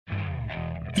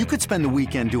You could spend the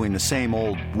weekend doing the same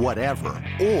old whatever,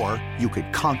 or you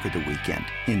could conquer the weekend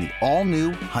in the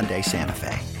all-new Hyundai Santa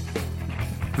Fe.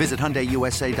 Visit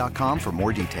HyundaiUSA.com for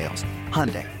more details.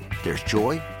 Hyundai, there's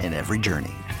joy in every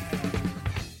journey.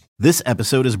 This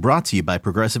episode is brought to you by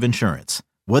Progressive Insurance.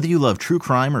 Whether you love true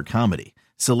crime or comedy,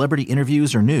 celebrity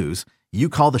interviews or news, you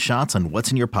call the shots on what's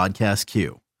in your podcast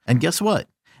queue. And guess what?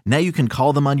 Now you can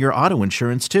call them on your auto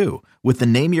insurance too with the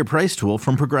Name Your Price tool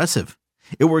from Progressive.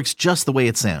 It works just the way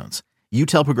it sounds. You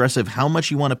tell Progressive how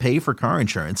much you want to pay for car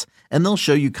insurance, and they'll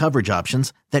show you coverage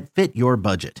options that fit your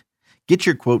budget. Get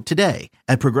your quote today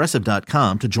at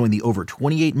Progressive.com to join the over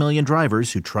 28 million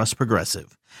drivers who trust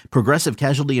Progressive. Progressive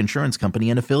Casualty Insurance Company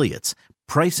and Affiliates.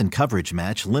 Price and coverage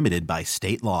match limited by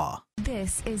state law.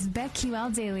 This is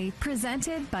BetQL Daily,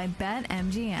 presented by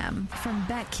BetMGM from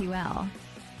BetQL.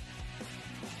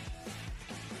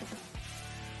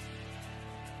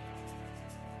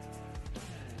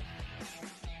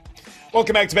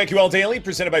 Welcome back to BetQL Daily,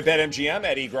 presented by BetMGM.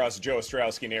 Eddie Gross, Joe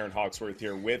Ostrowski, and Aaron Hawksworth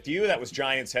here with you. That was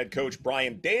Giants head coach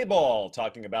Brian Daboll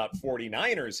talking about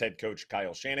 49ers head coach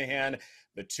Kyle Shanahan.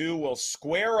 The two will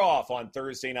square off on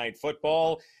Thursday Night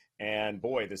Football. And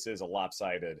boy, this is a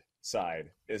lopsided side,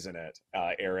 isn't it,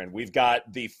 Aaron? We've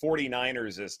got the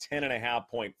 49ers as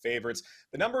 10.5-point favorites.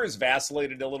 The number has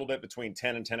vacillated a little bit between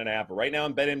 10 and 10.5, but right now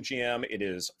in BetMGM, it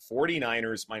is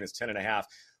 49ers minus 10.5.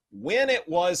 When it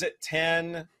was at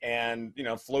 10 and,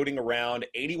 floating around,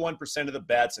 81% of the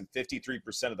bets and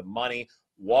 53% of the money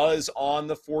was on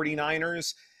the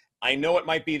 49ers. I know it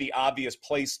might be the obvious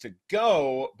place to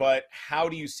go, but how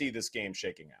do you see this game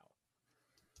shaking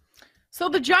out? So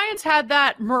the Giants had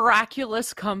that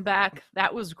miraculous comeback.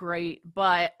 That was great,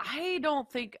 but I don't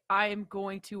think I'm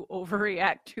going to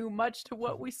overreact too much to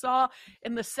what we saw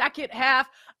in the second half.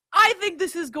 I think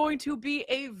this is going to be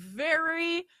a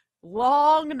very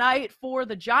long night for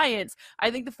the Giants. I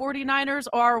think the 49ers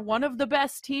are one of the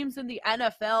best teams in the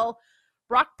NFL.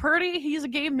 Brock Purdy, he's a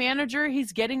game manager.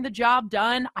 He's getting the job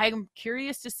done. I'm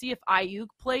curious to see if Ayuk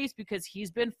plays because he's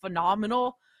been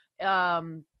phenomenal.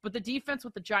 But the defense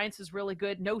with the Giants is really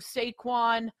good. No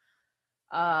Saquon.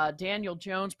 Daniel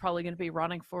Jones probably going to be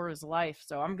running for his life.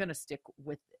 So I'm going to stick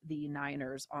with the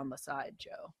Niners on the side,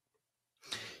 Joe.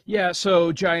 Yeah,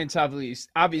 so Giants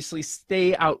obviously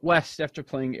stay out west after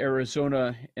playing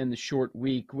Arizona in the short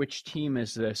week. Which team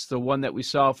is this? The one that we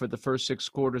saw for the first 6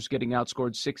 quarters getting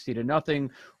outscored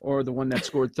 60-0, or the one that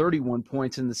scored 31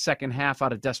 points in the second half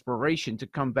out of desperation to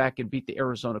come back and beat the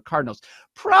Arizona Cardinals?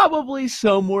 Probably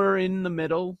somewhere in the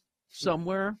middle,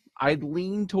 somewhere. I'd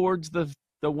lean towards the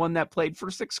one that played for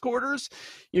 6 quarters,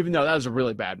 even though that was a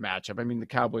really bad matchup. I mean, the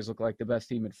Cowboys look like the best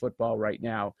team in football right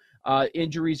now.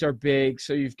 Injuries are big,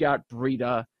 so you've got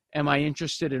Breida. Am I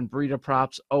interested in Breida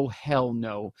props? Oh, hell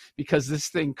no, because this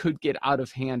thing could get out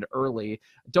of hand early.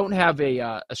 Don't have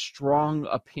a strong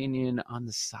opinion on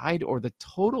the side or the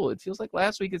total. It feels like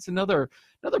last week it's another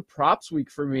props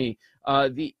week for me.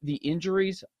 The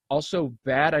injuries also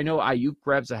bad. I know Ayuk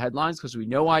grabs the headlines because we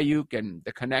know Ayuk and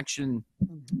the connection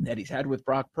that he's had with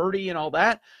Brock Purdy and all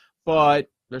that, but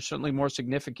they're certainly more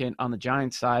significant on the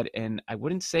Giants side, and I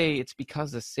wouldn't say it's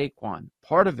because of Saquon.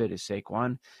 Part of it is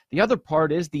Saquon. The other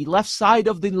part is the left side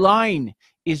of the line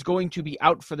is going to be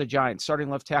out for the Giants. Starting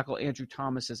left tackle Andrew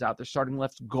Thomas is out. Their starting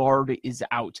left guard is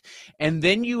out. And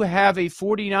then you have a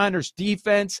 49ers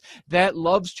defense that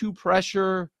loves to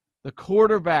pressure the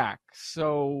quarterback.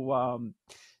 So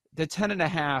the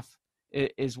 10.5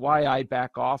 is why I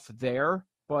back off there.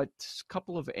 But a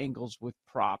couple of angles with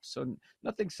props. So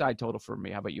nothing side total for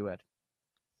me. How about you, Ed?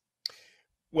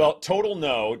 Well, total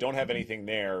no, don't have anything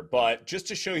there. But just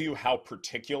to show you how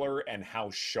particular and how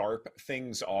sharp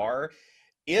things are,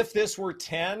 if this were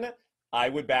 10, I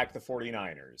would back the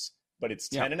 49ers. But it's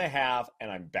 10.5, and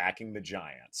I'm backing the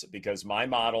Giants because my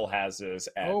model has this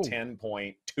at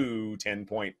 10.2,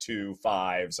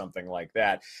 10.25, something like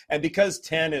that. And because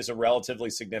 10 is a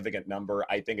relatively significant number,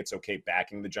 I think it's okay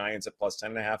backing the Giants at plus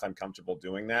 10.5. I'm comfortable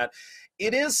doing that.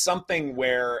 It is something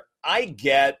where I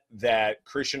get that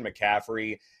Christian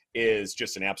McCaffrey is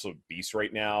just an absolute beast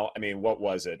right now. I mean, what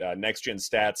was it? Next Gen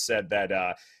Stats said that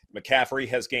McCaffrey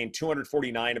has gained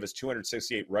 249 of his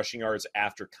 268 rushing yards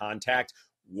after contact,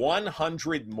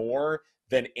 100 more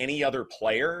than any other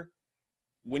player.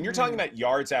 When you're talking about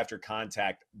yards after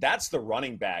contact, that's the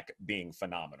running back being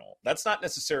phenomenal. That's not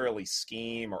necessarily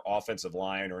scheme or offensive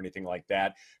line or anything like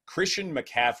that. Christian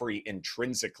McCaffrey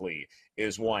intrinsically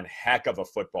is one heck of a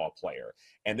football player.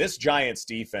 And this Giants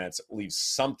defense leaves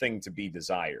something to be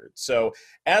desired. So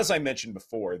as I mentioned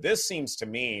before, this seems to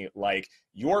me like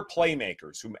your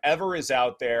playmakers, whomever is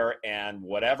out there and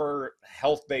whatever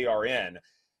health they are in,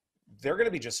 they're going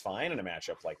to be just fine in a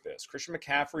matchup like this. Christian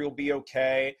McCaffrey will be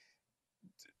okay.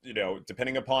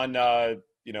 Depending upon,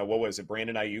 what was it,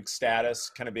 Brandon Ayuk's status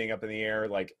kind of being up in the air,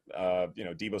 like,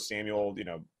 Deebo Samuel,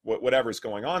 whatever's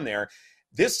going on there.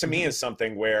 This to me is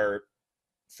something where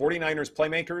 49ers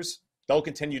playmakers, they'll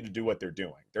continue to do what they're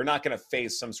doing. They're not going to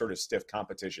face some sort of stiff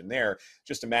competition there.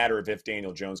 Just a matter of if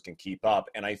Daniel Jones can keep up.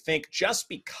 And I think just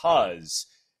because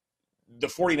the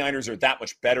 49ers are that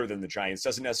much better than the Giants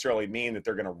doesn't necessarily mean that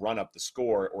they're going to run up the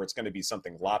score or it's going to be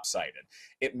something lopsided.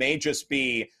 It may just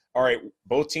be, all right,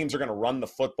 both teams are going to run the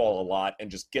football a lot and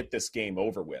just get this game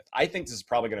over with. I think this is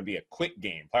probably going to be a quick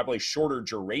game, probably shorter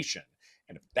duration.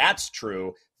 And if that's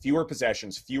true, fewer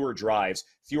possessions, fewer drives,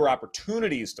 fewer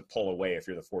opportunities to pull away if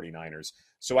you're the 49ers.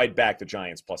 So I'd back the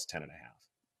Giants plus 10.5.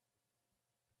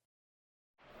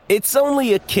 It's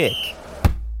only a kick,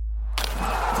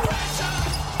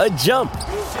 a jump,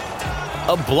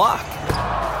 a block.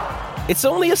 It's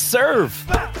only a serve.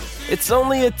 It's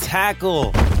only a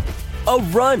tackle, a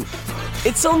run.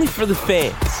 It's only for the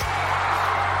fans.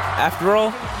 After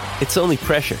all, it's only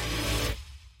pressure.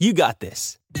 You got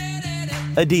this.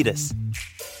 Adidas.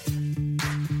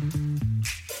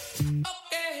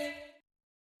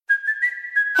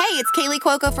 Hey, it's Kaylee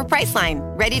Cuoco for Priceline.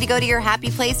 Ready to go to your happy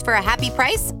place for a happy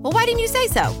price? Well, why didn't you say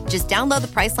so? Just download the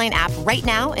Priceline app right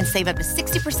now and save up to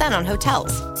 60% on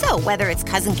hotels. So whether it's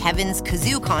Cousin Kevin's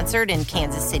Kazoo Concert in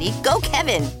Kansas City, go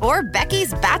Kevin, or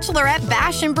Becky's Bachelorette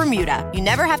Bash in Bermuda, you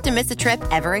never have to miss a trip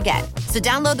ever again. So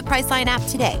download the Priceline app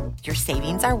today. Your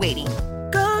savings are waiting.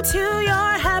 Go to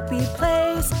your happy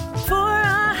place for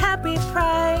a happy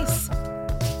price.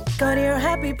 Go to your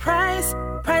happy price,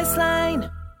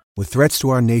 Priceline. With threats to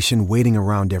our nation waiting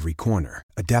around every corner,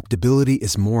 adaptability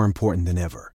is more important than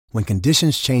ever. When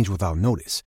conditions change without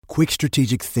notice, quick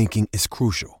strategic thinking is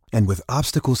crucial. And with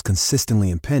obstacles consistently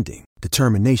impending,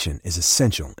 determination is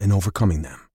essential in overcoming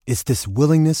them. It's this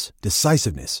willingness,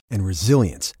 decisiveness, and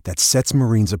resilience that sets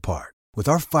Marines apart. With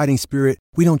our fighting spirit,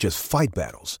 we don't just fight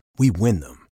battles, we win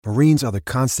them. Marines are the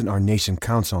constant our nation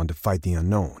counts on to fight the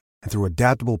unknown. And through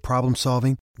adaptable problem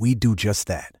solving, we do just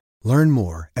that. Learn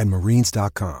more at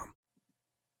Marines.com.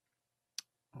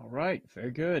 All right,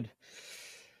 very good.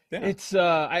 Yeah. It's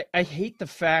I hate the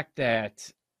fact that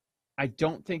I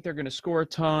don't think they're going to score a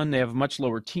ton. They have a much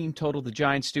lower team total. The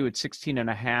Giants do at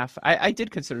 16.5. I did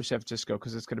consider San Francisco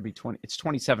because it's going to be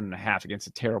 27.5 against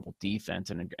a terrible defense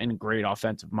and a great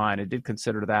offensive mind. I did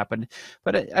consider that,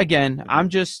 but again, I'm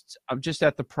just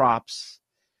at the props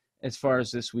as far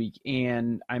as this week.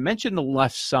 And I mentioned the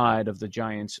left side of the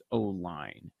Giants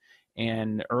O-line.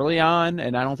 And early on,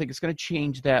 and I don't think it's going to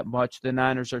change that much, the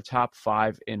Niners are top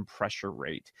 5 in pressure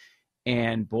rate.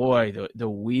 And boy, the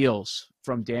wheels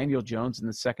from Daniel Jones in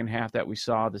the second half that we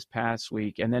saw this past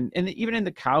week, and then even in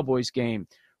the Cowboys game,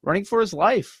 running for his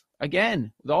life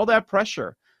again with all that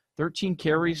pressure. 13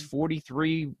 carries,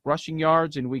 43 rushing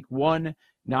yards in week 1,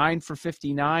 9 for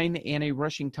 59, and a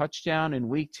rushing touchdown in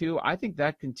week 2. I think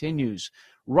that continues.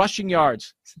 Rushing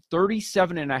yards,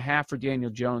 37.5 for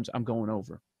Daniel Jones. I'm going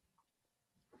over.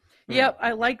 Yep,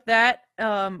 I like that.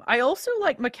 I also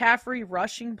like McCaffrey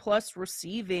rushing plus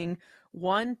receiving.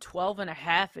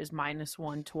 112.5 is minus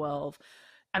 112.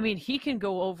 I mean, he can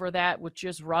go over that with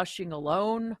just rushing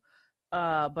alone,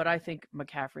 but I think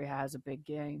McCaffrey has a big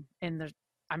game. And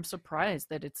I'm surprised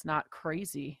that it's not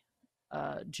crazy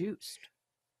juiced.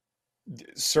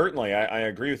 Certainly, I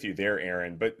agree with you there,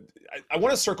 Aaron. But I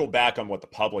want to circle back on what the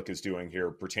public is doing here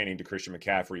pertaining to Christian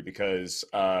McCaffrey because,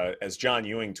 as John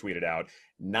Ewing tweeted out,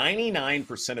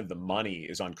 99% of the money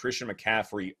is on Christian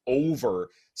McCaffrey over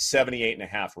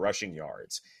 78.5 rushing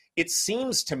yards. It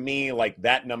seems to me like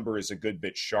that number is a good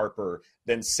bit sharper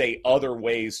than, say, other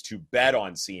ways to bet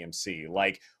on CMC.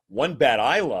 Like one bet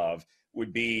I love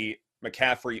would be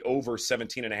McCaffrey over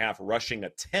 17.5 rushing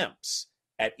attempts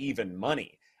at even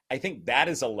money. I think that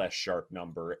is a less sharp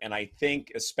number. And I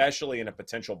think, especially in a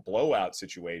potential blowout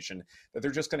situation, that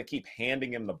they're just going to keep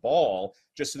handing him the ball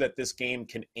just so that this game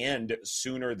can end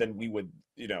sooner than we would,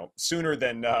 sooner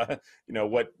than,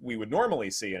 what we would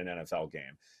normally see in an NFL game.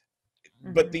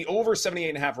 Mm-hmm. But the over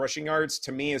 78.5 rushing yards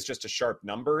to me is just a sharp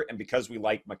number. And because we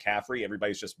like McCaffrey,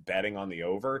 everybody's just betting on the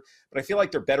over. But I feel like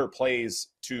they're better plays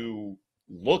to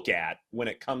look at when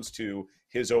it comes to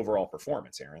his overall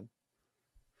performance, Aaron.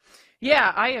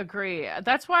 Yeah, I agree.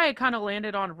 That's why I kind of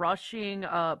landed on rushing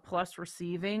plus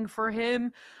receiving for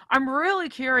him. I'm really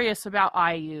curious about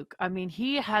Ayuk. I mean,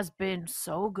 he has been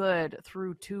so good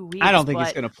through 2 weeks. I don't think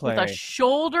he's going to play. With a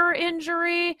shoulder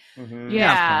injury,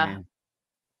 Yeah.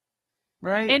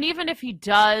 Right. And even if he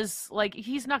does,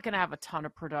 he's not going to have a ton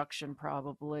of production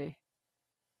probably.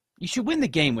 You should win the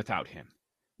game without him.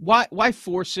 Why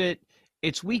force it?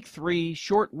 it's week 3,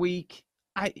 short week.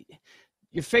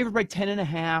 You're favored by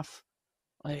 10.5.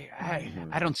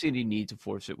 I don't see any need to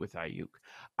force it with Ayuk.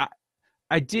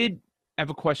 I did have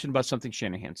a question about something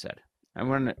Shanahan said. I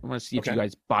want to see if you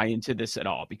guys buy into this at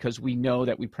all, because we know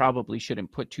that we probably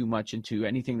shouldn't put too much into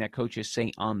anything that coaches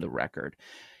say on the record.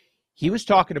 He was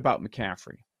talking about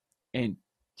McCaffrey, and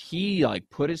he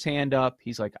put his hand up.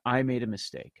 He's like, I made a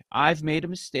mistake. I've made a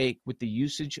mistake with the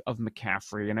usage of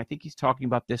McCaffrey. And I think he's talking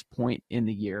about this point in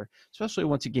the year, especially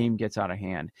once a game gets out of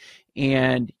hand.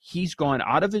 And he's gone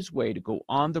out of his way to go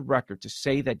on the record to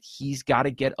say that he's got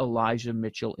to get Elijah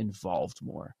Mitchell involved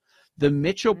more. The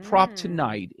Mitchell prop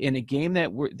tonight in a game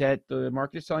that the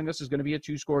market is telling us is going to be a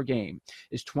 2-score game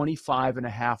is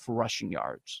 25.5 rushing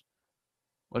yards.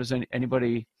 What is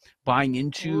anybody buying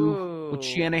into what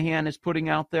Shanahan is putting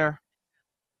out there?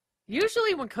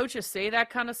 Usually when coaches say that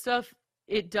kind of stuff,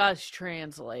 it does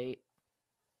translate.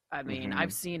 I mean,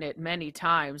 I've seen it many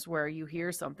times where you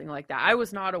hear something like that. I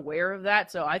was not aware of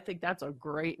that, so I think that's a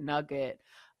great nugget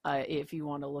if you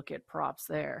want to look at props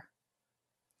there.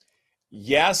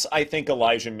 Yes, I think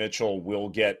Elijah Mitchell will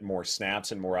get more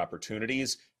snaps and more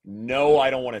opportunities. No, I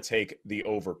don't want to take the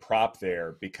over prop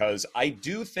there, because I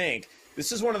do think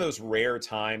this is one of those rare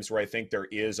times where I think there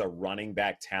is a running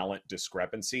back talent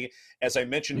discrepancy. As I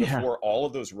mentioned before, all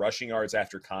of those rushing yards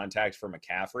after contact for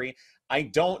McCaffrey, I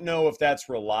don't know if that's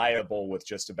reliable with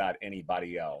just about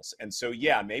anybody else. And so,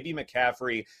 maybe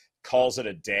McCaffrey calls it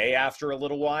a day after a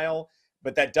little while,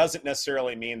 but that doesn't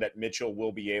necessarily mean that Mitchell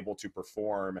will be able to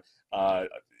perform,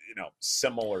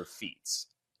 similar feats.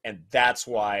 And that's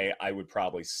why I would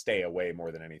probably stay away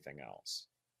more than anything else.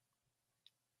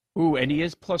 Ooh, and he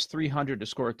is plus 300 to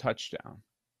score a touchdown.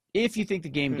 If you think the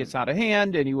game gets out of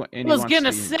hand and I was going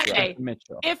to say,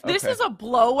 Mitchell. If this is a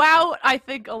blowout, I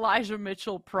think Elijah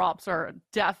Mitchell props are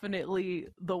definitely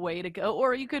the way to go.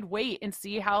 Or you could wait and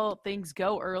see how things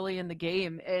go early in the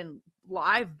game and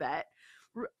live bet.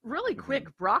 Really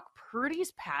quick, Brock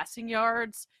Purdy's passing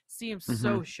yards seems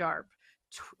so sharp.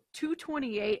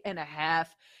 228.5.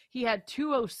 He had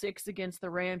 206 against the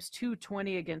Rams,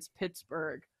 220 against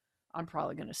Pittsburgh. I'm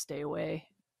probably going to stay away.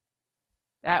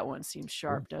 That one seems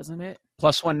sharp, doesn't it?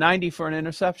 Plus 190 for an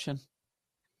interception.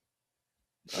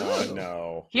 Oh,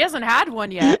 no. He hasn't had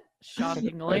one yet,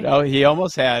 shockingly. No, he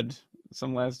almost had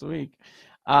some last week.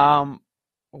 How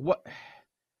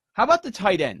about the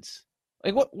tight ends?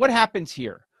 What happens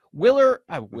here? Waller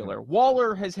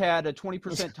has had a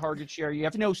 20% target share. You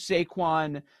have no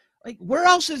Saquon. Where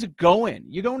else is it going?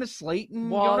 You're going to Slayton,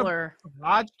 Waller,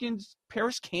 Hodgkins,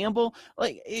 Paris Campbell.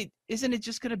 Isn't it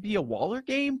just going to be a Waller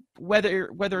game, whether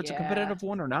it's a competitive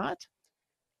one or not?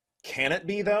 Can it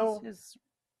be though?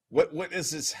 What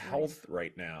is his health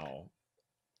right now?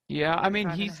 Yeah, I mean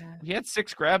he had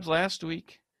 6 grabs last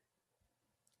week.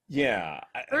 Yeah,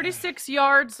 36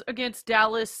 yards against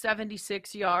Dallas,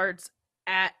 76 yards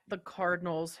at the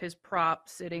Cardinals. His prop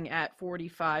sitting at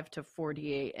 45 to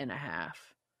 48.5.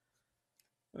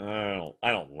 I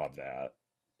don't love that.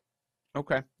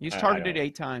 Okay. He's targeted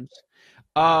 8 times.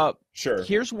 Sure.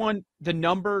 Here's one. The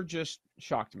number just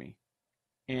shocked me.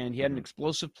 And he had an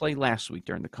explosive play last week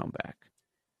during the comeback.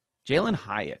 Jalen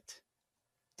Hyatt,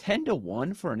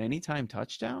 10-1 for an anytime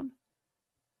touchdown?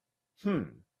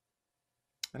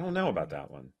 I don't know about that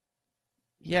one.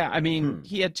 Yeah, I mean,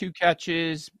 he had 2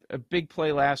 catches, a big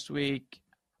play last week.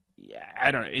 Yeah,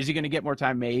 I don't know. Is he going to get more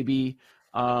time? Maybe.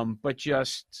 But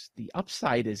just the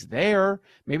upside is there.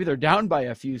 Maybe they're down by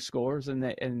a few scores and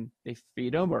they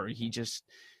feed him, or he just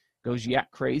goes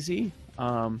crazy.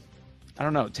 I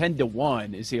don't know.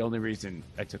 10-1 is the only reason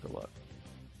I took a look.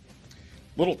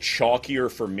 A little chalkier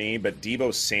for me, but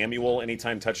Deebo Samuel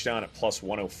anytime touchdown at plus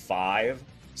 105,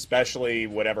 especially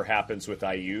whatever happens with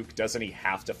Ayuk. Doesn't he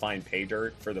have to find pay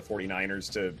dirt for the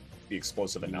 49ers to be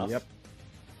explosive enough?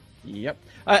 Yep.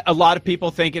 A lot of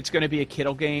people think it's going to be a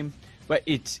Kittle game. But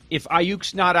if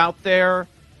Ayuk's not out there,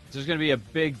 there's going to be a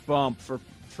big bump for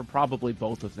probably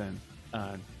both of them,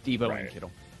 Deebo and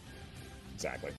Kittle. Exactly.